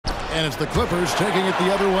And it's the Clippers taking it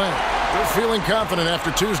the other way. They're feeling confident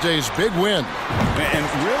after Tuesday's big win. And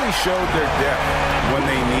really showed their depth when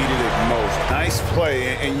they needed it most. Nice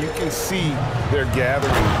play, and you can see they're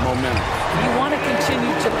gathering momentum. You want to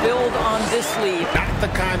continue to build on this lead. Not the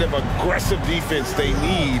kind of aggressive defense they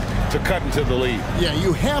need to cut into the lead. Yeah,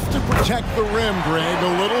 you have to protect the rim, Greg,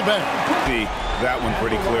 a little bit. See that one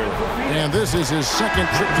pretty clearly. And this is his second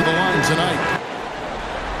trip to the line tonight.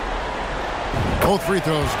 Both free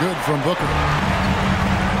throws good from Booker.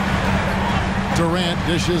 Durant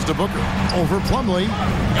dishes to Booker over Plumlee,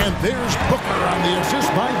 and there's Booker on the assist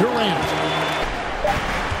by Durant.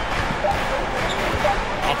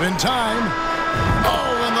 Up in time.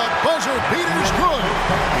 Oh, and the buzzer beater's good.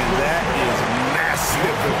 And that is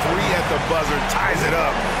massive. The three at the buzzer ties it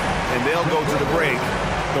up, and they'll go to the break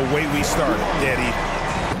the way we started, Daddy.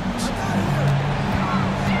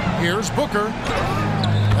 Here's Booker,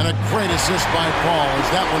 and a great assist by Paul as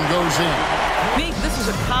that one goes in. I think this is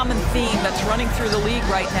a common theme that's running through the league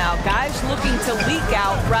right now. Guys looking to leak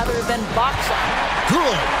out rather than box out.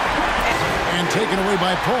 Good. And taken away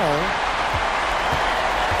by Paul.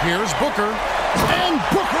 Here's Booker. And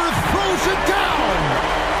Booker throws it down.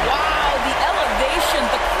 Wow, the elevation,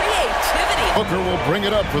 the creativity. Booker will bring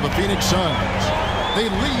it up for the Phoenix Suns. They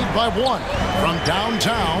lead by 1 from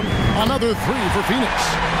downtown. Another 3 for Phoenix.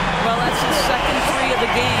 Well, that's his second 3 of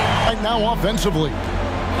the game. Right now offensively.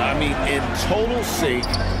 I mean, in total sake,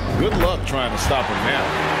 good luck trying to stop him now.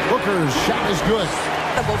 Booker's shot is good.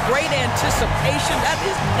 Well, great anticipation. That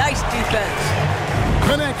is nice defense.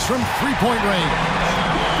 Connects from three-point range.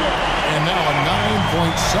 And now a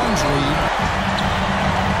 9-point Suns lead.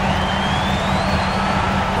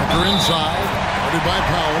 Booker inside. Guarded by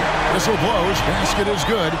Powell. Whistle blows. Basket is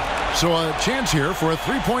good. So a chance here for a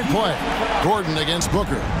three-point play. Gordon against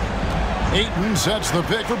Booker. Ayton sets the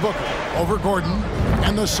pick for Booker over Gordon,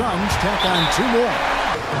 and the Suns tack on 2 more.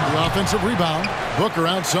 The offensive rebound, Booker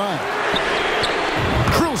outside.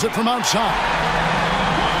 Drills it from outside.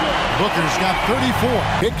 Booker's got 34.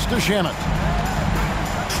 Kicks to Shannon.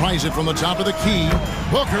 Tries it from the top of the key.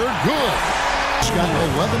 Booker, good. He's got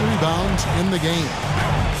 11 rebounds in the game.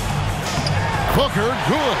 Booker,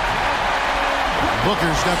 good.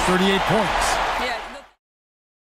 Booker's got 38 points.